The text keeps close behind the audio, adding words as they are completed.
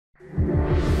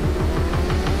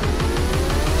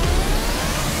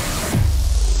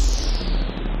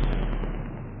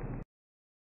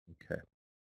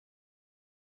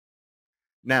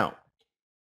Now,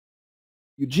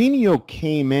 Eugenio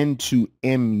came into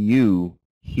MU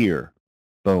here.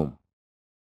 Boom.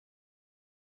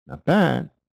 Not bad.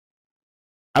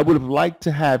 I would have liked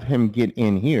to have him get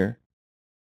in here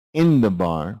in the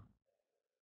bar,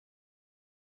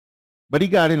 but he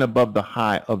got in above the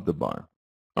high of the bar.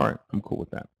 All right, I'm cool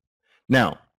with that.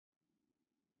 Now,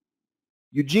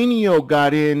 Eugenio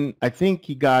got in, I think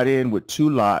he got in with 2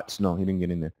 lots. No, he didn't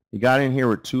get in there. He got in here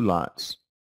with 2 lots.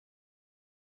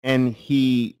 And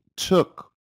he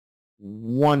took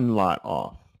 1 lot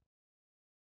off.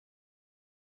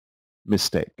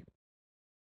 Mistake.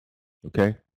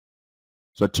 Okay?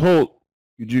 So I told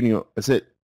Eugenio, I said,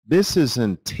 this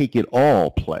isn't take it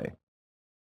all play.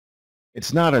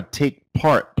 It's not a take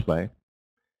part play.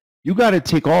 You got to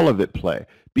take all of it play,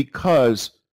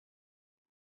 because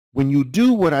when you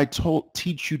do what I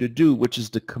teach you to do, which is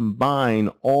to combine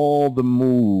all the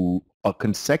move, a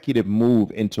consecutive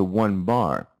move into 1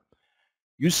 bar,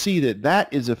 you see that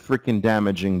that is a freaking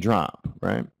damaging drop,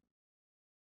 right?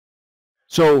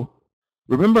 So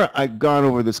remember, I've gone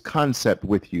over this concept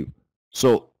with you.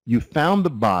 So you found the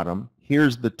bottom.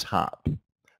 Here's the top.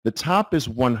 The top is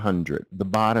 100. The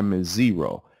bottom is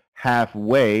 0.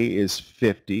 Halfway is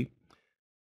 50.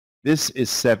 This is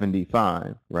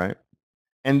 75, right?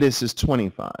 And this is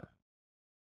 25.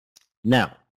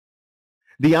 Now,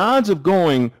 the odds of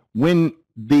going, when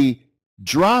the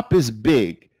drop is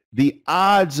big, the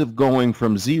odds of going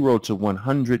from 0 to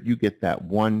 100, you get that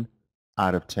 1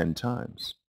 out of 10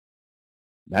 times.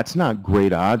 That's not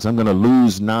great odds. I'm going to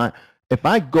lose 9. If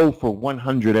I go for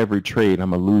 100 every trade,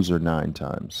 I'm a loser 9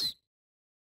 times.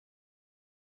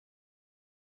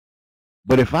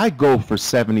 But if I go for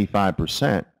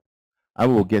 75%, I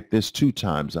will get this 2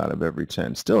 times out of every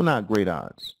 10. Still not great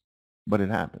odds, but it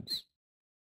happens.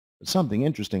 But something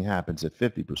interesting happens at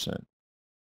 50%.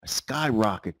 I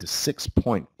skyrocket to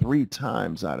 6.3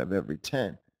 times out of every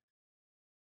 10.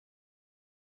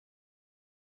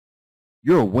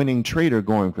 You're a winning trader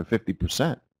going for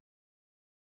 50%.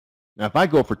 Now, if I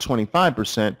go for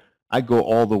 25%, I go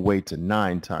all the way to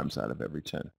 9 times out of every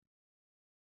 10.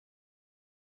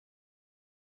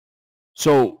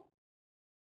 So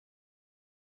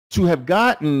to have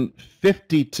gotten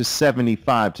 50 to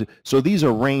 75, so these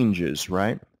are ranges,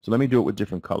 right? So let me do it with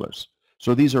different colors.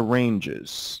 So these are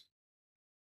ranges.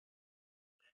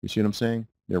 You see what I'm saying?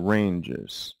 They're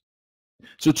ranges.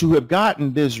 So to have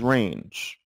gotten this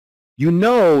range, you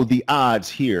know the odds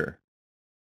here.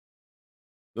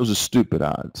 Those are stupid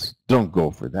odds. Don't go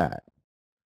for that.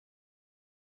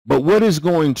 But what is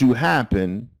going to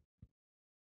happen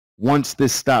once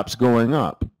this stops going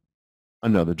up?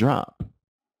 Another drop.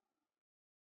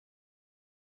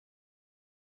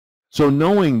 So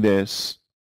knowing this,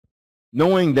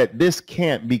 knowing that this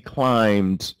can't be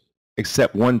climbed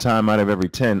except 1 time out of every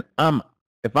 10,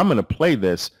 if I'm going to play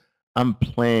this, I'm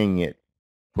playing it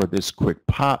for this quick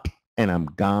pop, and I'm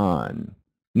gone.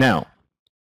 Now,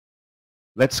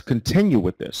 let's continue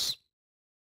with this.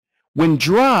 When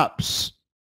drops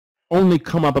only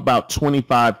come up about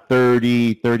 25,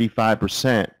 30,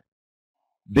 35%,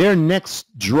 their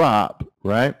next drop,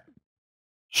 right,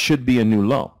 should be a new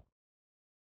low.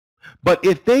 But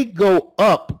if they go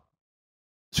up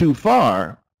too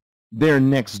far, their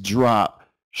next drop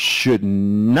should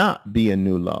not be a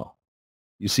new low.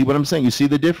 You see what I'm saying? You see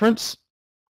the difference?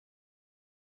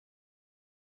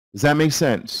 Does that make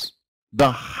sense?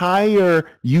 The higher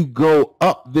you go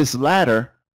up this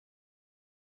ladder,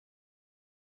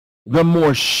 the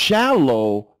more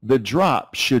shallow the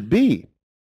drop should be.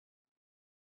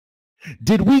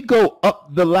 Did we go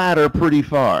up the ladder pretty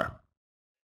far?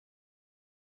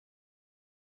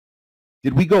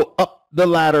 Did we go up the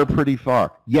ladder pretty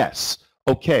far? Yes.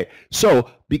 Okay. So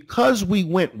because we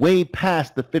went way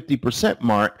past the 50%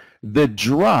 mark, the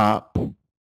drop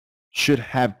should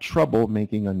have trouble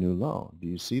making a new low. Do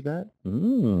you see that?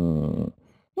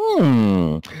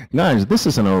 Guys, this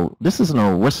is an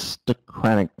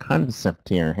aristocratic concept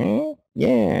here, huh?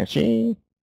 Yeah, see?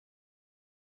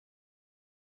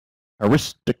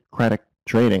 Aristocratic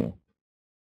trading.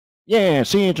 Yeah,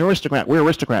 see, it's aristocrat. We're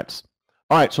aristocrats.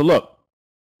 All right, so look.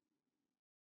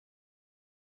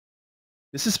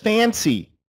 This is fancy.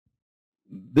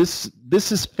 This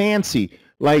is fancy.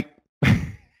 Like,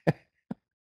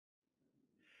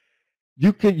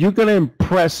 you're gonna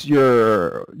impress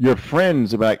your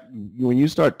friends about when you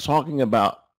start talking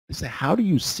about. They say, how do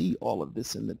you see all of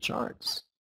this in the charts?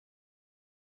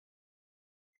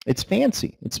 It's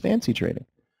fancy. It's fancy trading.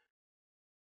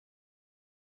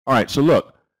 All right, so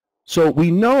look. So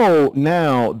we know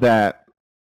now that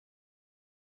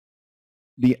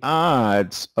the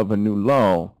odds of a new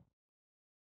low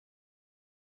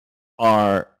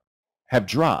have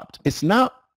dropped. It's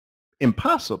not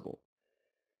impossible.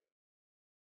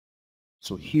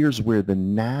 So here's where the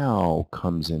now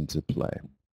comes into play.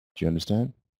 Do you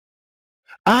understand?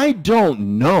 I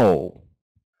don't know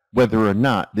whether or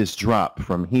not this drop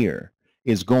from here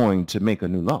is going to make a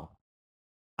new low.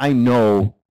 I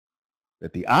know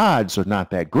that the odds are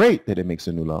not that great that it makes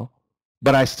a new low,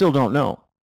 but I still don't know.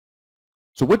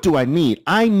 So what do I need?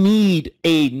 I need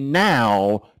a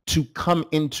now to come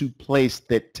into place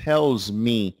that tells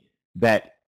me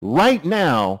that right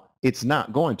now it's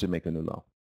not going to make a new low.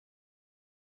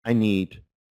 I need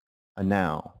a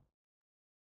now.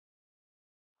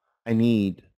 I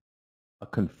need a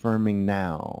confirming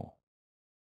now.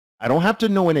 I don't have to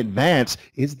know in advance,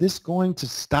 is this going to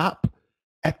stop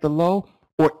at the low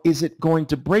or is it going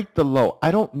to break the low?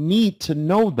 I don't need to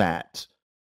know that.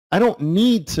 I don't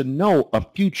need to know a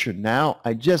future now.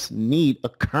 I just need a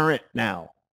current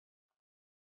now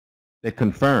that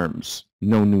confirms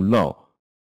no new low,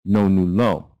 no new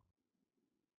low.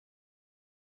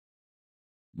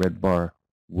 Red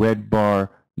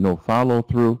bar, no follow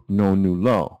through, no new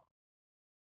low.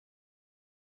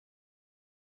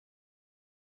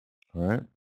 All right.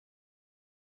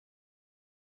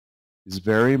 It's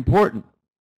very important.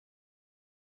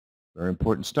 Very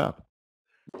important stuff.